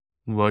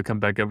Welcome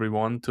back,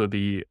 everyone, to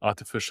the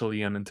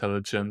Artificially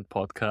Unintelligent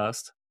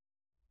podcast.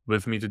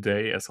 With me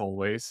today, as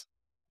always,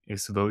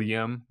 is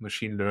William,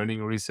 machine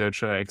learning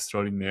researcher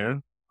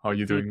extraordinaire. How are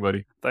you Hmm. doing,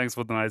 buddy? Thanks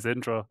for the nice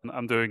intro.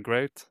 I'm doing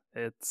great.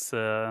 It's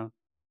a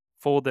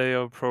full day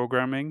of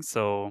programming,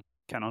 so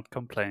cannot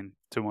complain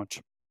too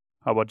much.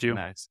 How about you?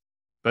 Nice.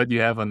 But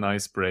you have a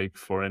nice break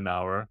for an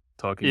hour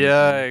talking with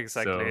Yeah, me,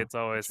 exactly. so It's it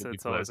always should be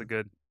it's always a pleasant.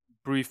 good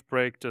brief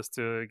break just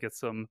to get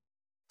some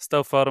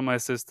stuff out of my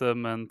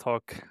system and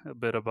talk a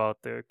bit about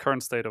the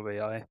current state of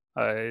AI.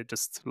 I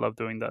just love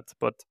doing that.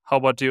 But how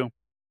about you?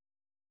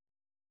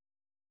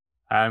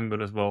 I'm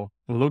good as well.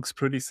 Looks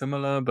pretty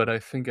similar, but I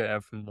think I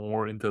have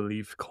more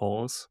interleaved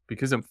calls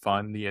because I'm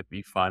finally at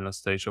the final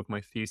stage of my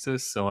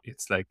thesis. So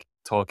it's like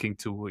talking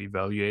to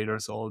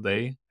evaluators all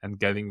day and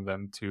getting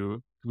them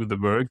to do the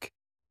work.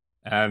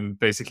 And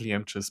basically,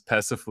 I'm just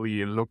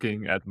passively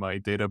looking at my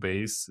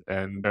database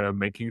and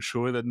making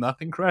sure that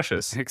nothing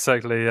crashes.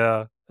 Exactly,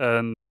 yeah.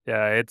 And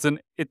yeah, it's an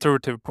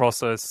iterative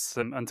process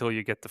until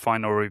you get the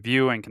final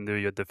review and can do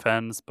your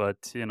defense.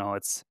 But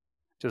it's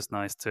just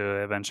nice to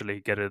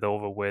eventually get it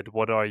over with.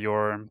 What are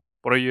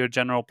your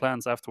general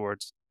plans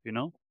afterwards? You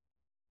know?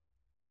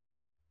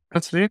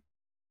 Actually,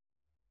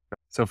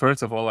 so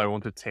first of all, I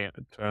want to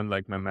turn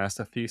like my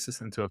master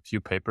thesis into a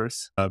few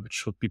papers, which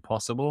should be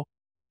possible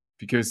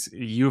because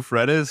you've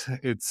read it.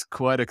 It's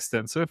quite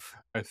extensive.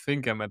 I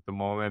think I'm at the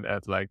moment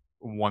at like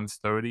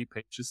 130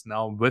 pages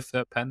now with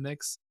the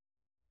appendix.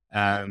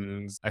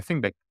 And I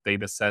think the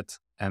data set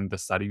and the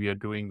study we are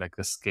doing, like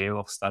the scale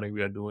of study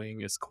we are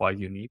doing, is quite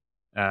unique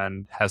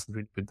and hasn't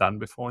really been done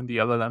before in the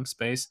LLM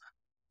space.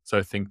 So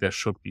I think there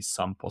should be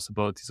some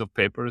possibilities of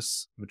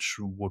papers, which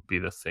would be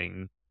the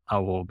thing I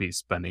will be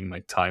spending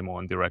my time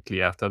on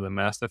directly after the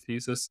master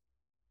thesis.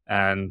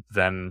 And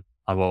then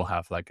I will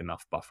have like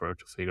enough buffer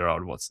to figure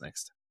out what's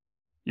next.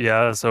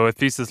 Yeah, so a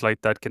thesis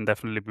like that can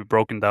definitely be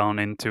broken down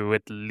into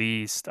at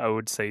least, I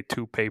would say,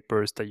 two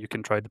papers that you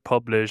can try to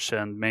publish,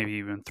 and maybe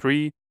even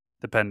three,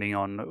 depending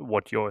on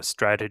what your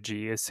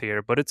strategy is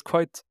here. But it's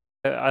quite,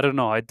 I don't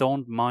know, I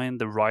don't mind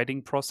the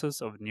writing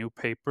process of new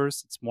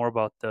papers. It's more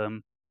about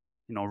the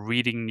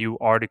reading new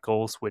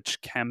articles,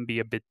 which can be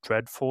a bit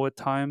dreadful at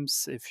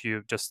times if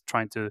you're just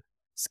trying to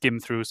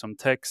skim through some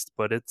text.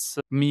 But it's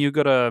me, you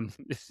gotta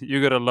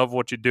you gotta love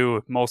what you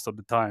do most of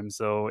the time.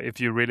 So if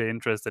you're really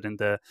interested in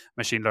the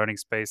machine learning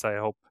space, I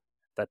hope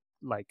that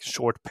like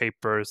short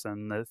papers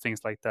and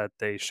things like that,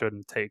 they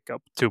shouldn't take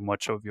up too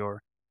much of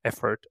your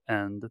effort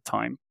and the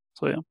time.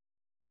 So yeah.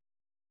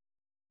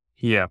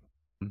 Yeah.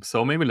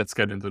 So maybe let's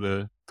get into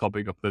the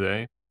topic of the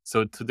day.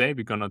 So today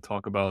we're going to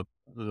talk about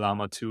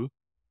Llama 2,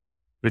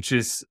 which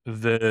is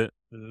the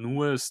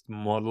newest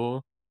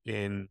model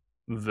in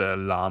the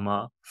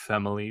Llama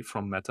family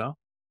from Meta.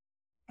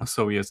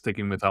 So we are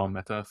sticking with our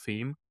Meta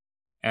theme.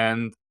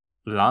 And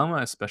Llama,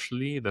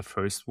 especially the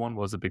first one,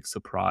 was a big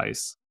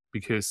surprise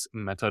because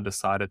Meta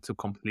decided to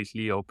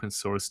completely open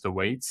source the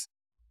weights,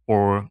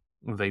 or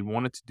they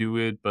wanted to do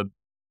it, but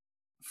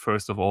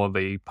first of all,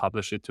 they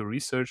published it to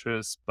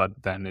researchers,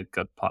 but then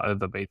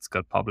the weights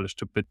got published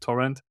to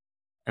BitTorrent,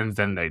 and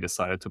then they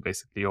decided to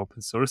basically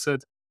open source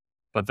it.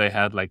 But they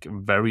had like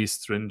very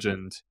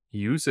stringent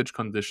usage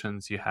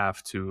conditions you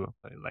have to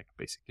like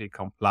basically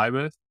comply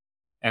with.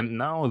 And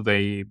now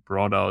they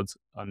brought out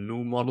a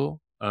new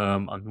model,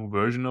 a new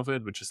version of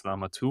it, which is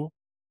Llama 2,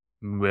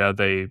 where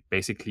they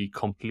basically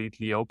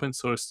completely open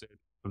sourced it.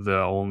 The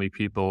only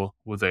people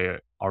who they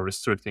are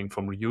restricting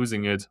from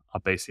using it are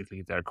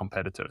basically their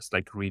competitors,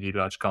 like really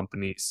large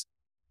companies,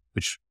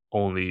 which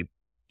only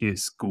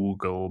is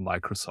Google,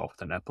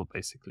 Microsoft, and Apple,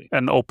 basically.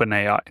 And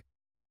OpenAI,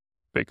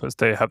 because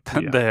they have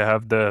Yeah. they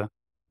have the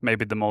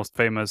maybe the most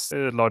famous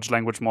large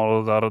language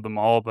models out of them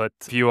all. But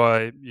if you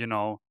are,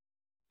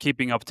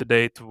 keeping up to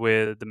date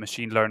with the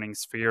machine learning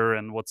sphere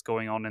and what's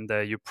going on in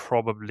there, you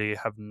probably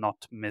have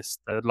not missed.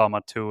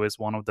 Llama 2 is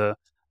one of the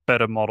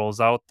better models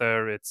out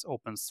there. It's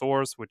open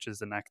source, which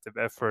is an active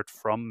effort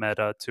from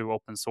Meta to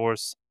open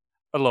source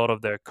a lot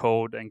of their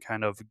code and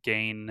kind of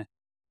gain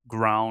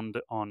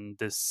ground on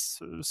this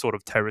sort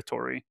of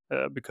territory.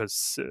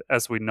 Because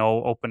as we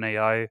know,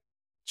 OpenAI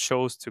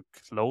chose to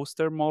close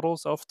their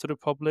models off to the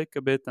public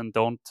a bit and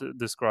don't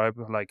describe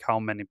like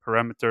how many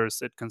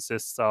parameters it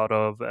consists out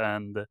of.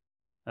 And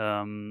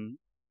um,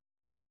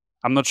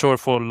 I'm not sure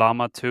for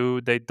Llama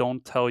 2, they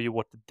don't tell you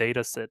what the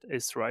data set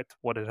is, right?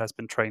 What it has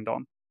been trained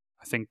on.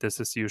 I think this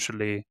is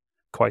usually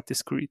quite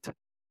discreet.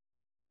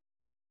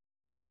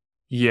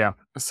 Yeah.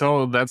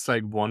 So that's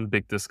like one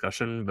big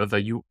discussion whether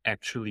you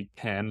actually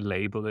can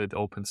label it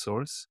open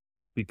source,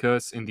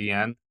 because in the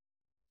end,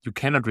 you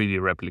cannot really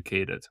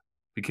replicate it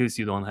because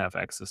you don't have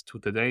access to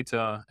the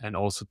data, and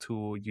also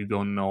to you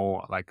don't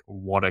know like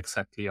what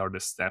exactly are the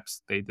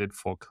steps they did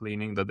for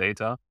cleaning the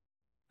data,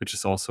 which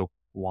is also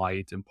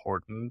quite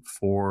important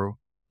for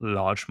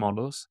large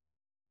models.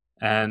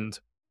 And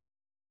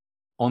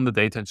on the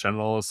data in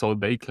general, so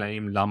they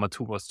claim Llama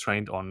 2 was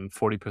trained on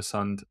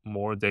 40%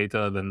 more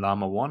data than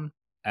Llama 1.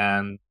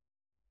 And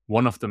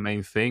one of the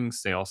main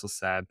things they also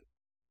said,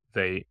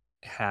 they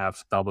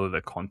have double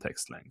the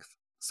context length.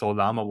 So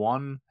Llama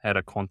 1 had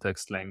a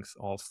context length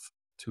of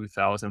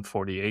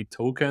 2048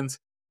 tokens,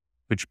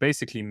 which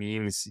basically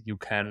means you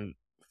can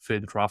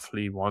fit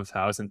roughly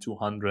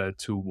 1,200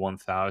 to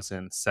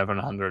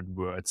 1,700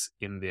 words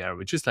in there,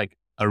 which is like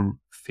a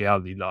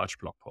fairly large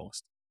blog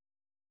post.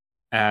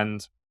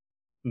 And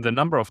the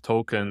number of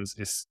tokens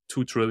is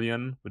 2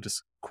 trillion, which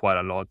is quite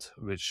a lot,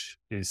 which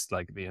is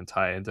like the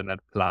entire internet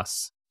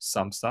plus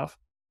some stuff.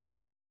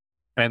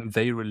 And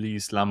they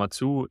released Llama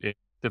 2 in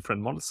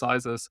different model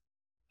sizes,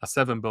 a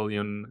 7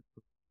 billion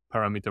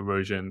parameter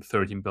version,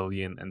 13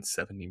 billion, and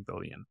 17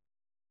 billion.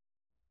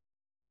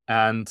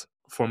 And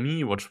for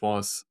me, what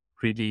was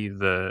really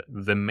the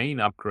main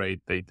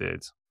upgrade they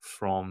did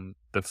from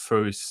the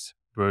first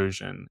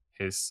version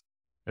is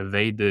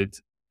they did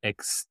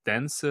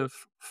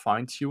extensive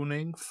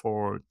fine-tuning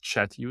for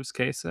chat use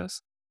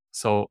cases.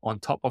 So on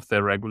top of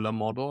their regular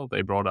model,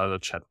 they brought out a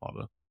chat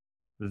model.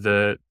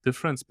 The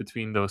difference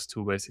between those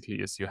two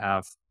basically is you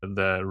have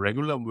the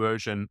regular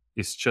version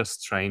is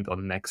just trained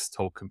on next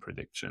token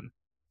prediction.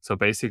 So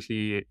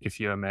basically, if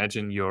you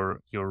imagine you're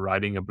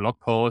writing a blog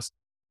post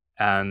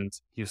and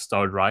you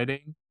start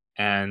writing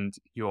and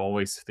you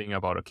always think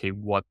about, okay,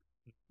 what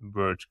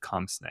word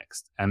comes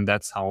next? And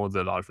that's how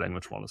the large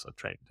language models are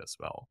trained as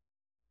well.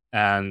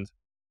 And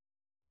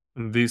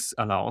this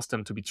allows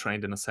them to be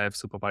trained in a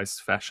self-supervised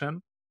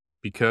fashion,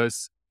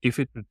 because if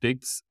it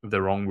predicts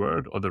the wrong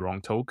word or the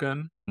wrong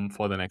token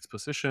for the next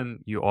position,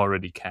 you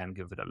already can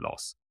give it a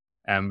loss.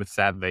 And with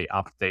that, they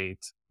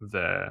update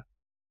the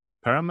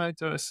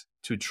parameters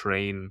to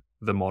train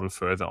the model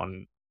further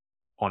on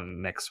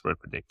next word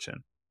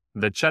prediction.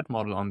 The chat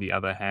model, on the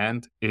other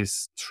hand,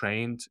 is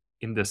trained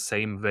in the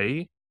same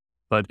way,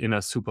 but in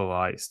a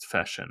supervised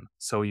fashion.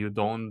 So you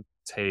don't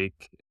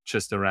take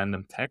just a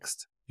random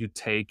text, you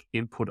take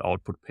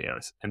input-output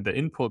pairs. And the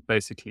input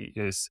basically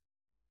is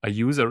a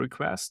user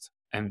request,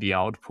 and the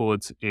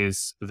output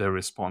is the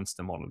response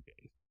the model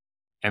gave.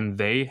 And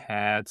they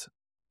had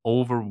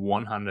over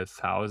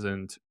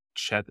 100,000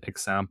 chat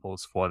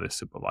examples for the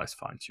supervised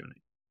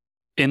fine-tuning.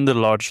 In the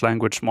large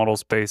language model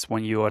space,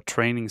 when you are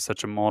training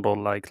such a model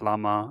like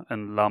Llama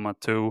and Llama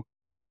 2,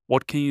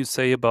 what can you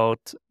say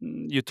about,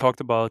 you talked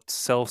about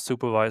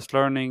self-supervised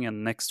learning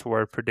and next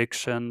word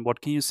prediction.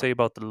 What can you say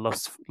about the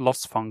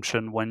loss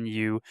function when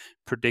you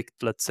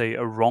predict, let's say,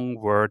 a wrong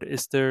word?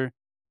 Is there,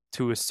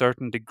 to a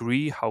certain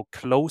degree, how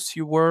close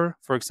you were?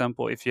 For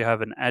example, if you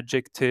have an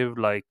adjective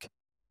like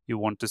you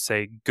want to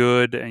say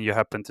good and you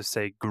happen to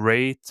say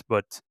great,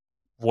 but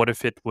what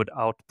if it would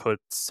output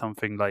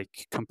something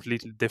like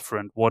completely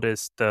different? What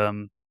is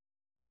the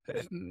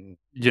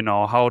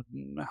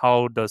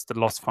how does the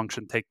loss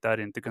function take that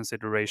into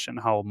consideration,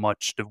 how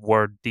much the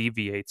word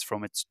deviates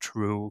from its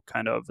true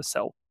kind of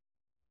self?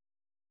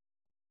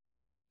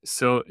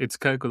 So it's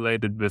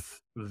calculated with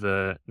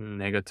the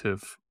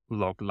negative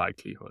log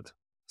likelihood.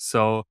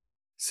 So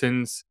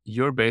since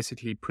you're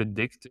basically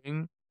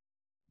predicting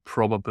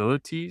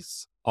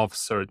probabilities of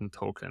certain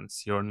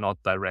tokens, you're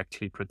not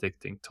directly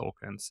predicting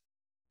tokens.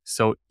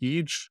 So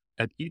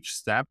at each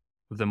step,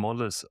 the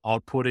model is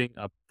outputting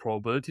a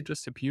probability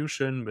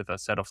distribution with a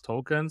set of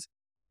tokens,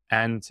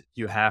 and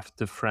you have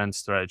different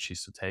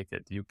strategies to take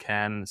it. You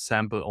can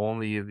sample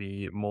only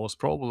the most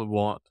probable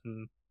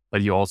one,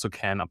 but you also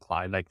can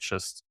apply like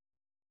just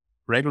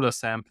regular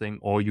sampling,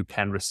 or you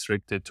can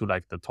restrict it to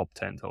like the top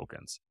 10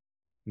 tokens.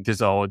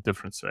 These are all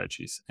different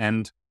strategies.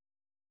 And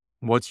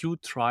what you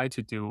try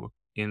to do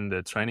in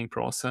the training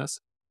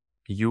process,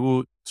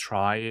 you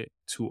try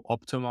to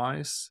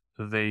optimize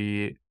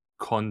the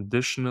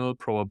conditional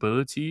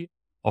probability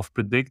of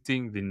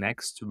predicting the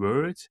next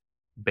word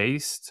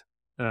based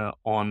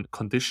on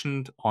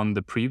conditioned on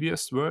the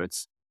previous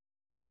words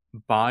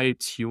by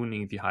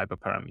tuning the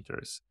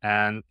hyperparameters.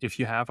 And if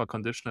you have a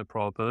conditional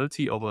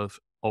probability over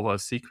a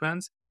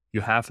sequence,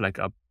 you have like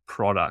a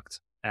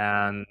product.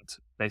 And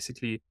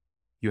basically,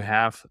 you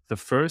have the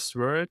first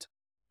word,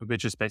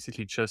 which is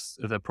basically just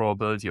the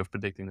probability of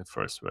predicting the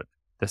first word.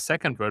 The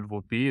second word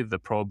would be the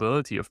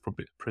probability of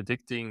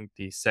predicting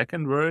the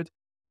second word,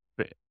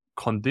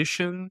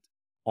 conditioned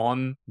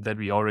on that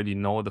we already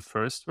know the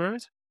first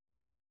word,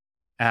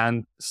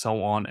 and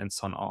so on and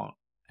so on.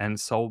 And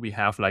so we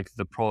have like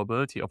the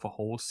probability of a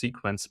whole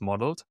sequence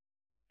modeled,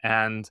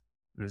 and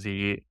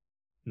the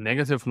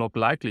negative log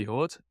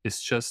likelihood is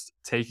just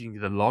taking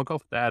the log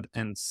of that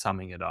and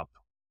summing it up.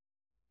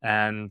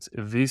 And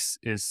this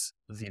is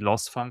the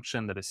loss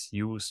function that is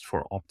used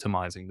for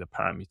optimizing the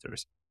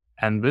parameters.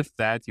 And with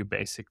that, you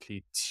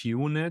basically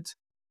tune it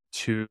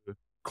to,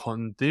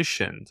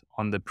 conditioned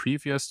on the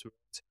previous word,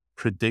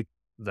 predict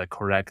the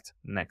correct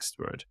next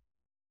word.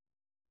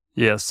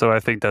 Yeah, so I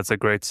think that's a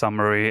great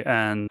summary.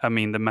 And I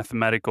mean, the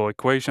mathematical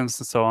equations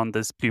and so on,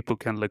 this people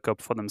can look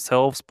up for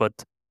themselves.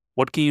 But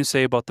what can you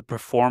say about the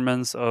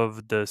performance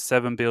of the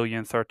 7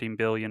 billion, 13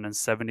 billion, and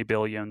 70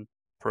 billion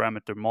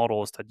parameter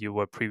models that you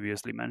were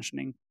previously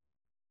mentioning?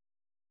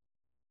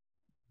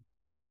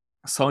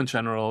 So in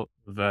general,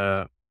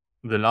 the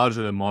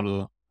larger the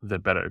model, the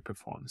better it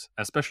performs,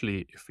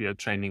 especially if we are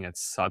training at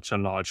such a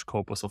large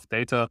corpus of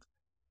data.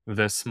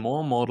 The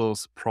small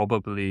models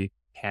probably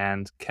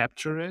can't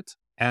capture it.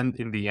 And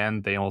in the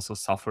end, they also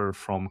suffer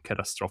from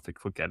catastrophic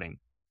forgetting.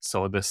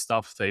 So the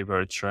stuff they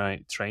were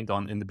trained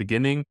on in the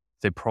beginning,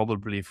 they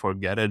probably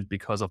forget it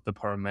because of the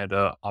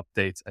parameter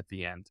updates at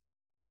the end.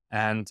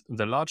 And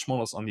the large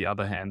models, on the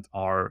other hand,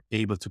 are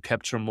able to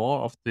capture more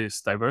of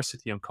this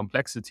diversity and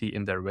complexity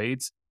in their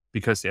weights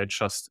because they're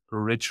just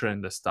richer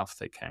in the stuff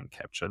they can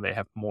capture. They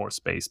have more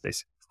space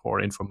basically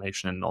for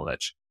information and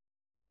knowledge.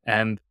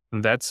 And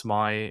that's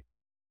why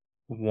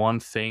one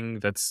thing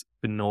that's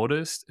been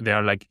noticed, they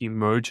are like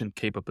emergent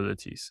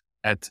capabilities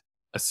at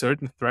a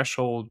certain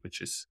threshold,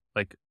 which is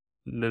like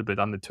a little bit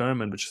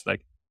undetermined, which is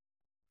like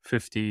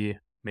 50,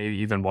 maybe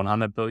even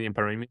 100 billion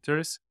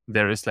parameters.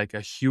 There is like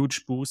a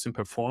huge boost in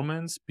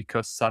performance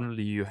because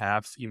suddenly you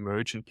have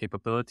emergent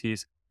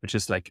capabilities, which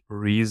is like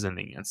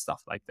reasoning and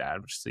stuff like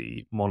that, which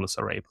the models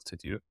are able to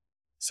do.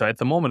 So at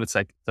the moment, it's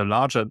like the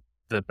larger,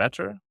 the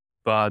better,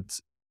 but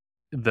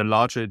the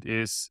larger it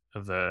is,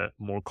 the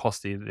more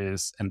costly it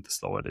is, and the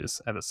slower it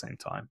is at the same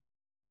time.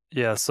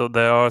 Yeah, so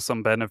there are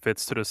some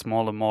benefits to the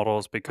smaller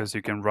models because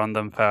you can run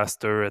them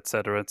faster, et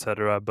cetera, et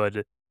cetera.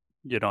 But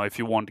if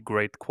you want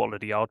great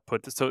quality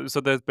output,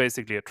 so there's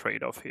basically a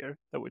trade-off here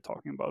that we're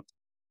talking about.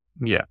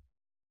 Yeah.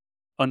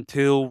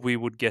 Until we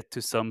would get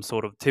to some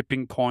sort of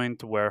tipping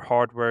point where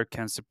hardware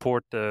can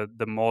support the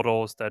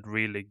models that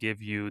really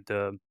give you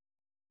the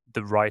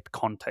right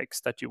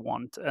context that you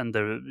want and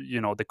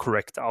the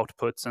correct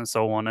outputs and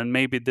so on. And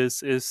maybe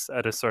this is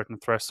at a certain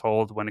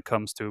threshold when it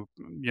comes to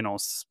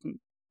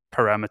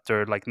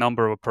parameter, like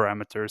number of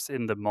parameters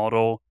in the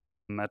model.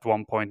 At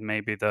one point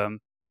maybe the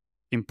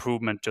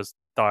improvement just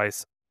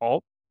dies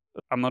off.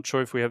 I'm not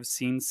sure if we have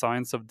seen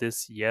signs of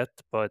this yet,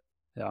 but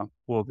yeah,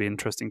 will be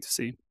interesting to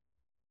see.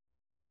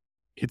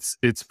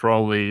 It's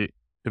probably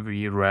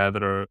we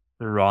rather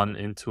run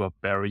into a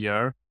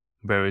barrier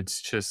where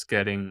it's just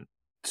getting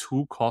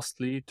too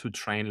costly to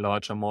train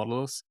larger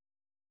models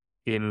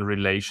in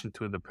relation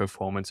to the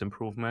performance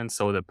improvement.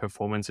 So the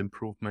performance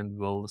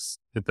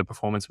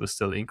will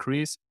still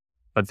increase,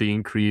 but the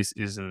increase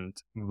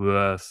isn't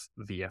worth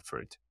the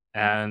effort.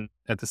 And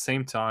at the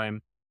same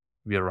time,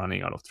 we are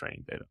running out of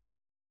training data.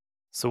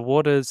 So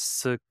what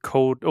is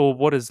code or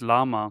what is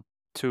Llama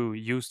 2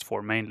 used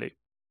for mainly?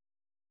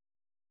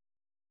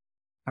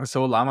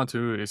 So Llama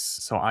 2 is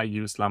so I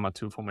use Llama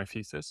 2 for my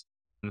thesis.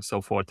 And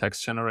so for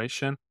text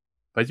generation,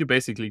 but you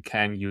basically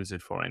can use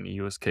it for any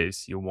use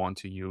case you want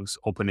to use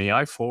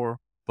OpenAI for,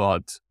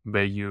 but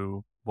where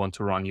you want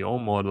to run your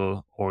own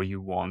model or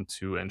you want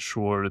to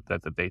ensure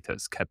that the data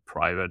is kept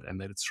private and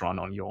that it's run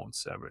on your own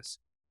servers.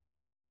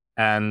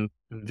 And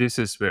this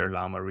is where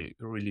Llama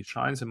really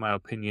shines, in my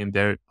opinion.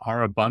 There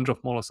are a bunch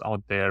of models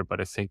out there,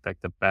 but I think like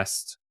the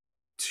best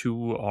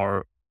two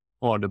are,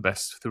 or the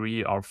best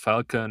three are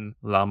Falcon,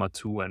 Llama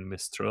 2, and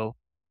Mistral.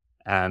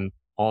 And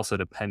also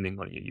depending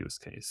on your use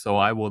case. So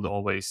I would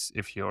always,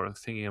 if you're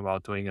thinking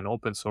about doing an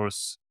open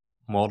source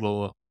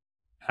model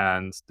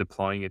and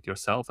deploying it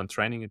yourself and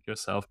training it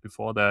yourself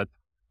before that,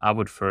 I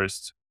would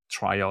first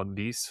try out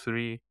these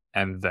three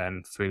and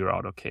then figure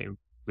out, okay,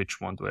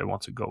 which one do I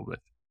want to go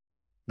with?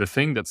 The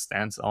thing that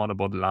stands out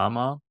about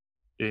Llama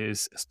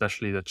is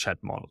especially the chat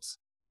models.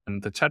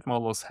 And the chat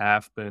models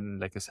have been,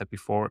 like I said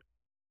before,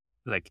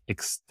 like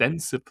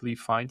extensively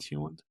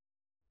fine-tuned,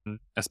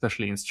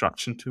 especially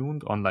instruction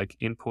tuned on like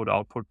input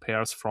output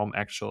pairs from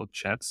actual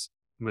chats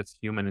with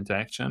human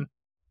interaction.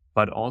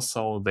 But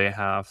also they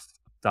have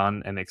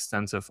done an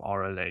extensive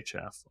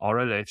RLHF.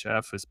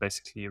 RLHF is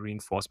basically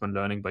reinforcement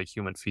learning by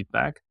human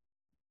feedback.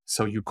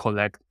 So you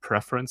collect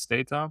preference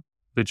data,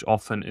 which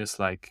often is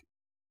like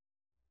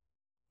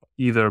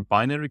either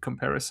binary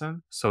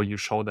comparison, so you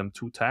show them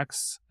two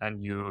texts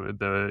and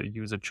the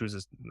user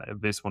chooses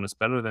this one is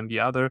better than the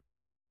other,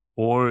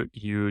 or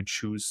you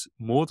choose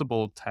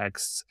multiple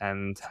texts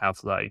and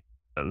have like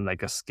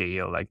a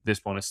scale, like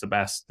this one is the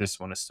best, this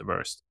one is the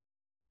worst.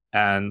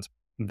 And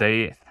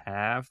they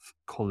have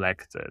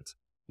collected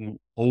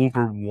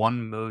over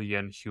 1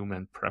 million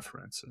human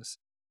preferences.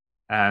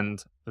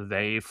 And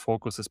they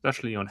focus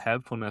especially on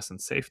helpfulness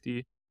and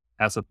safety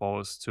as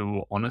opposed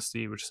to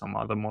honesty, which some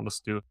other models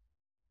do.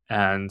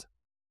 And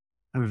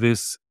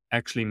this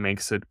actually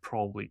makes it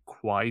probably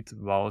quite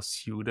well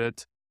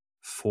suited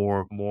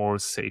for more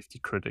safety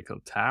critical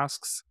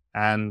tasks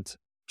and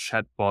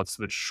chatbots,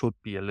 which should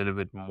be a little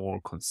bit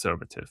more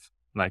conservative.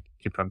 Like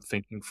if I'm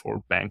thinking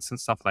for banks and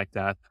stuff like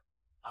that,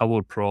 I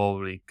would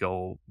probably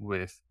go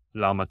with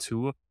Llama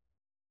 2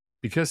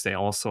 because they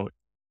also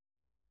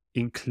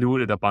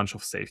included a bunch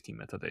of safety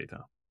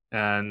metadata.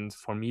 And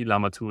for me,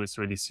 Llama 2 is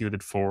really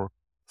suited for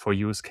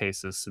use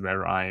cases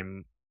where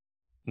I'm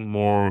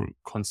more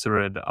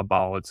considerate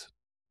about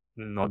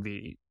not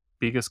the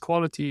biggest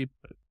quality,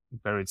 but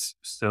where it's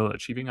still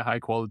achieving a high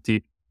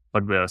quality,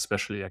 but where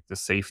especially like the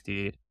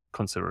safety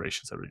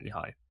considerations are really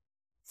high.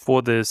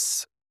 For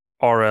this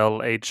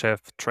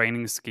RLHF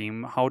training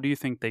scheme, how do you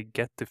think they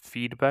get the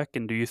feedback?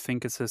 And do you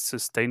think it's a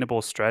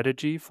sustainable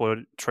strategy for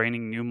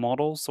training new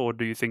models? Or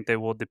do you think they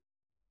will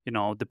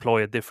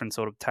deploy a different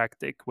sort of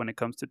tactic when it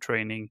comes to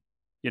training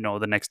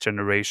the next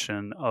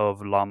generation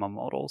of Llama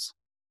models?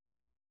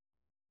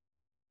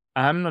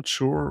 I'm not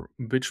sure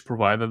which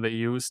provider they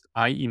used.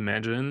 I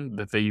imagine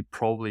that they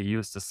probably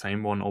used the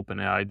same one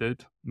OpenAI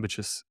did, which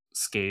is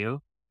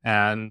Scale.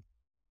 And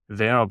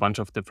there are a bunch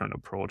of different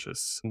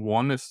approaches.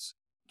 One is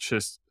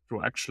just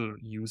through actual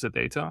user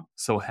data,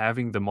 so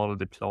having the model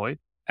deployed.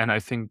 And I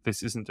think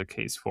this isn't the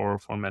case for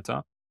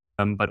Meta.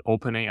 But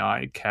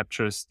OpenAI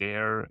captures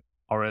their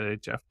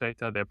RLHF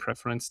data, their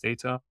preference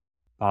data,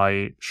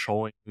 by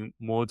showing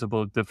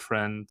multiple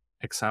different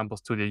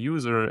examples to the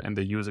user, and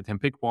the user can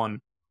pick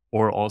one,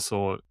 or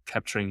also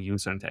capturing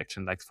user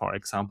interaction. Like, for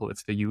example,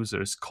 if the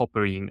user is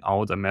copying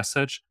out a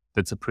message,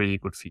 that's a pretty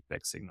good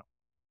feedback signal.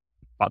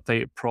 But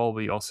they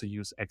probably also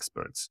use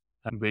experts,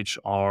 which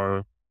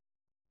are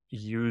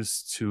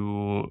used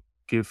to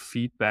give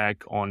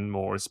feedback on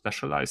more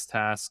specialized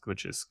tasks,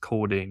 which is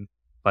coding,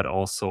 but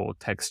also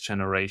text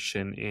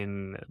generation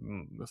in,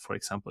 for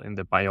example, in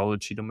the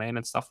biology domain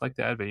and stuff like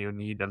that, where you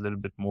need a little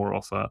bit more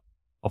of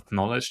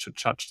knowledge to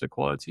judge the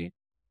quality.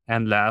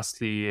 And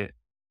lastly,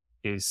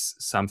 is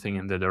something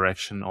in the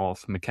direction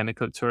of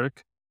Mechanical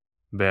Turk,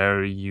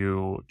 where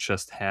you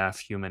just have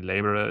human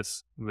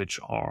laborers which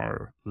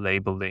are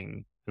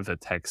labeling the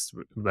text,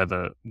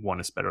 whether one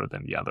is better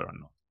than the other or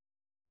not.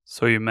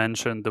 So you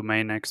mentioned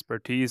domain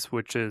expertise,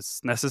 which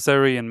is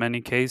necessary in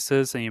many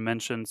cases, and you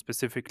mentioned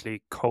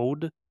specifically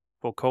code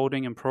for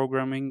coding and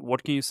programming.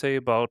 What can you say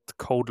about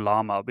Code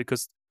Llama?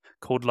 Because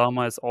Code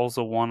Llama is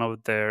also one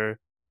of their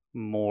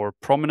more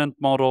prominent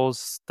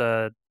models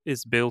that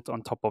is built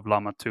on top of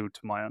Llama 2, to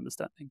my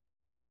understanding.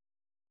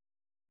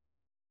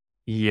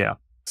 Yeah.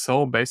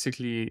 So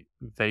basically,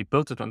 they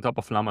built it on top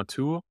of Llama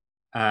 2,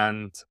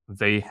 and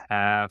they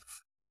have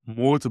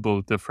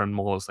multiple different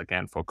models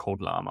again for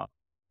Code Llama.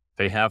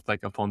 They have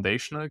like a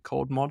foundational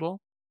code model,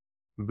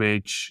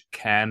 which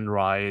can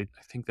write,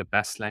 I think the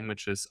best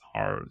languages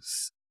are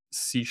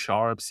C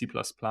Sharp, C++,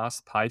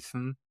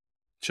 Python,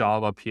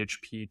 Java,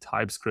 PHP,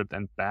 TypeScript,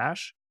 and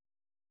Bash,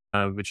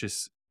 which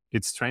is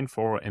it's trained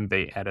for, and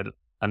they added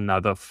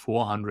another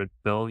 400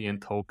 billion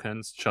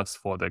tokens just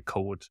for the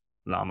Code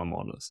Llama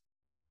models.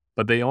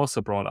 But they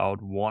also brought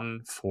out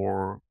one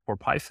for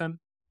Python,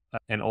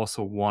 and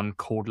also one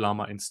Code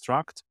Llama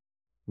Instruct,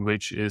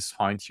 which is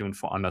fine-tuned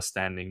for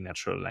understanding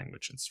natural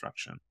language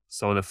instruction.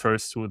 So the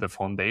first two, the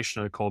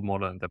foundational code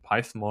model and the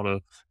Python model,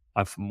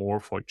 are more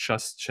for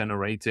just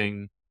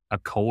generating a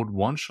code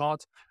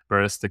one-shot,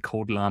 whereas the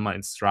Code Llama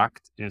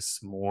Instruct is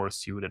more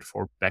suited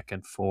for back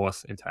and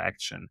forth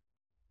interaction,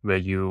 where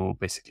you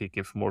basically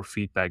give more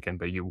feedback and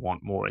where you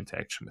want more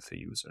interaction with the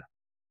user.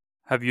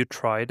 Have you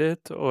tried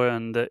it?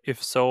 And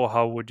if so,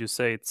 how would you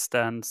say it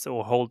stands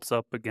or holds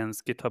up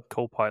against GitHub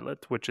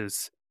Copilot, which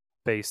is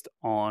based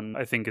on,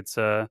 I think it's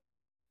a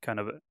kind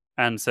of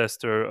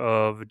ancestor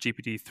of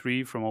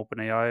GPT-3 from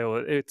OpenAI, or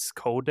its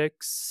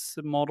Codex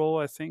model,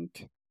 I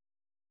think?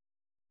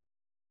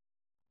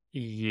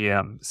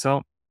 Yeah.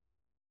 So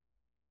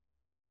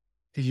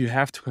you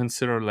have to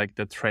consider like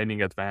the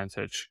training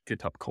advantage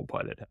GitHub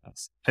Copilot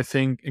has. I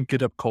think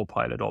GitHub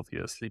Copilot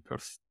obviously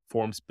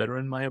performs better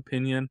in my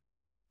opinion,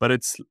 but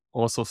it's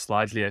also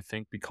slightly, I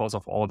think, because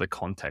of all the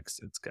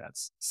context it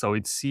gets. So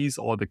it sees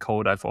all the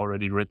code I've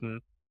already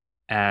written,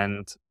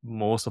 and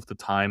most of the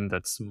time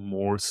that's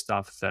more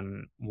stuff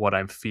than what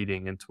I'm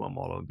feeding into a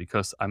model,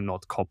 because I'm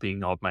not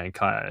copying out my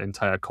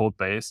entire code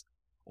base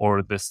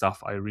or the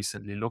stuff I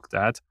recently looked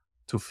at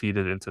to feed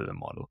it into the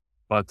model.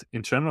 But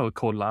in general,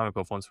 Code Llama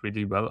performs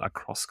really well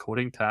across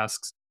coding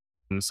tasks.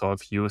 And so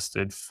I've used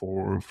it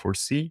for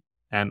C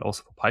and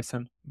also for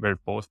Python, where it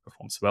both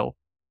performs well,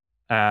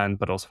 and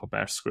but also for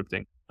Bash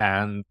scripting.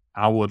 And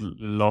I would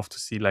love to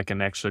see like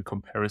an actual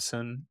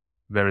comparison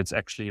where it's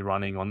actually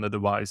running on the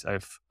device.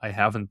 I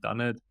haven't done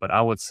it, but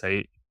I would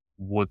say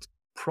would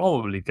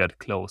probably get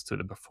close to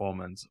the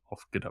performance of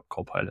GitHub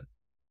Copilot.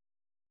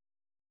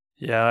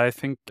 Yeah, I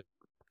think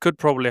could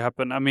probably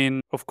happen. I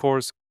mean, of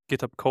course,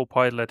 GitHub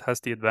Copilot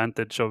has the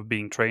advantage of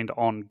being trained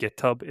on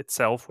GitHub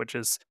itself, which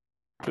is,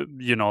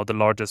 the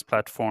largest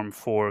platform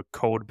for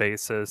code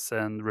bases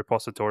and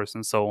repositories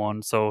and so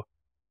on. So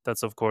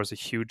that's, of course, a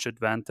huge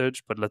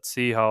advantage. But let's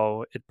see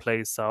how it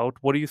plays out.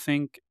 What do you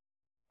think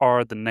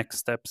are the next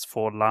steps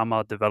for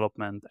Llama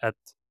development at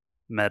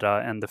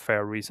Meta and the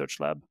FAIR Research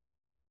Lab?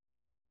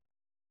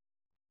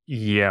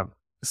 Yeah.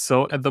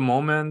 So at the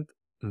moment,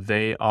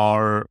 they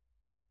are,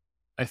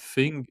 I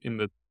think, in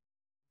the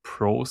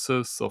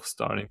process of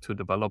starting to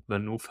develop the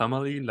new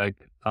family,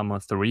 like Llama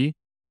 3.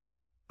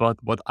 But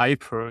what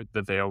I've heard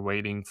that they are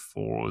waiting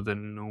for the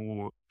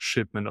new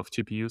shipment of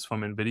GPUs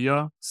from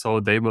NVIDIA. So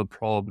they will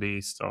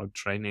probably start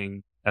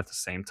training at the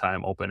same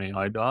time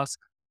OpenAI does.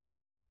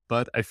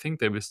 But I think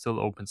they will still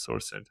open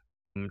source it.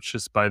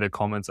 Just by the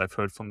comments I've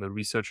heard from the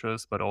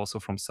researchers, but also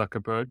from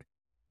Zuckerberg,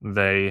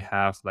 they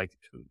have like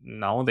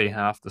now they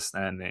have the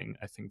standing.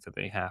 I think that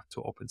they have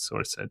to open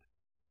source it.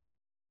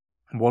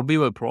 What we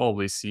will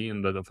probably see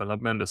in the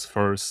development is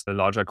first the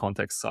larger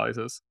context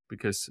sizes,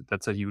 because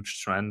that's a huge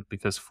trend,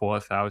 because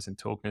 4,000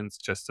 tokens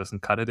just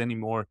doesn't cut it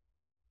anymore.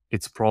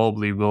 it's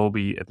probably will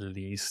be at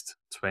least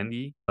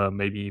 20,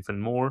 maybe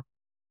even more,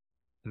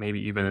 maybe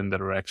even in the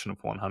direction of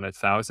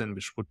 100,000,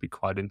 which would be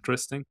quite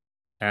interesting.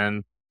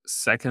 And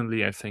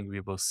secondly, I think we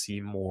will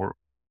see more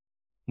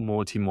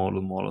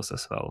multimodal models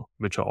as well,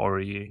 which are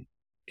already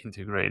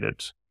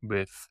integrated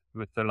with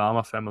the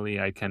Llama family.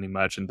 I can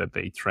imagine that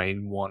they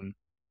train one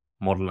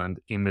model and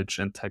image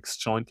and text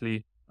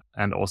jointly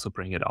and also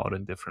bring it out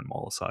in different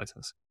model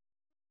sizes.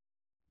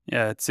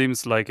 Yeah, it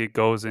seems like it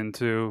goes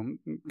into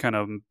kind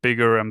of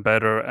bigger and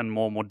better and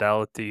more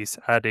modalities,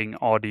 adding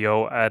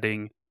audio,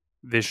 adding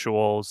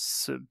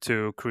visuals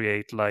to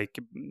create like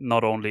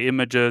not only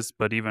images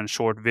but even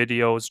short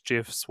videos,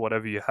 GIFs,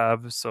 whatever you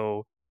have.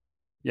 So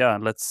yeah,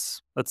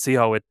 let's see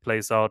how it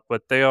plays out.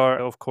 But they are,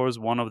 of course,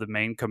 one of the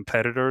main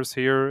competitors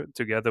here,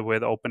 together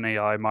with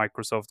OpenAI,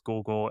 Microsoft,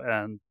 Google,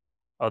 and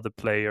other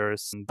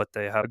players. But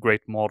they have a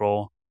great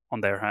model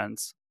on their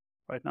hands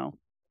right now.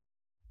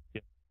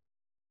 Yeah.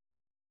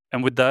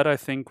 And with that, I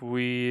think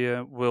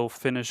we will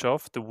finish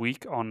off the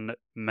week on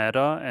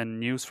Meta and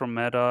news from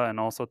Meta and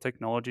also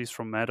technologies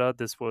from Meta.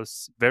 This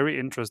was very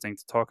interesting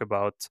to talk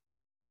about,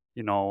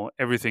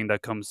 everything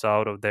that comes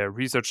out of their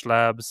research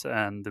labs.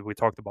 And we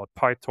talked about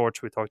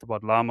PyTorch, we talked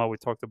about Llama, we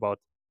talked about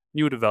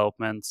new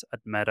developments at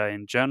Meta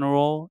in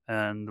general.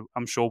 And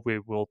I'm sure we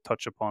will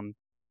touch upon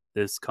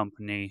this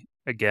company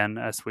again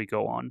as we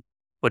go on.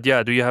 But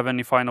yeah, do you have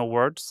any final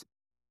words?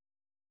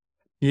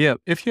 Yeah,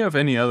 if you have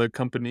any other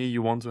company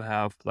you want to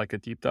have like a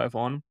deep dive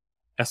on,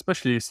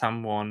 especially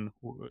someone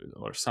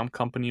or some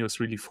company who's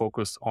really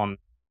focused on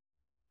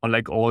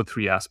like all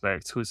three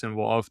aspects, who's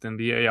involved in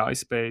the AI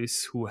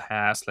space, who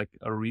has like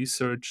a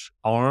research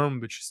arm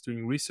which is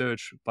doing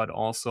research, but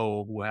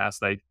also who has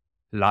like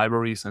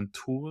libraries and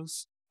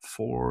tools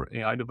for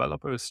AI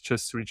developers,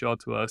 just reach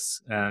out to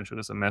us and shoot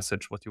us a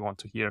message what you want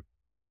to hear.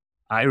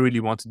 I really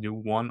want to do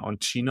one on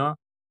China,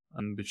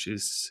 which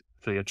is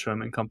actually a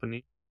German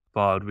company,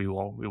 but we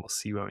will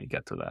see when we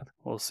get to that.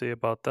 We'll see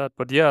about that.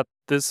 But yeah,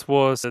 this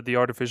was the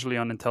Artificially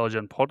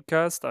Unintelligent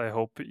podcast. I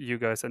hope you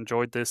guys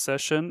enjoyed this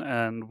session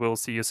and we'll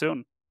see you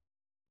soon.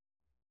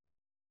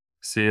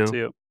 See you. See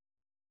you.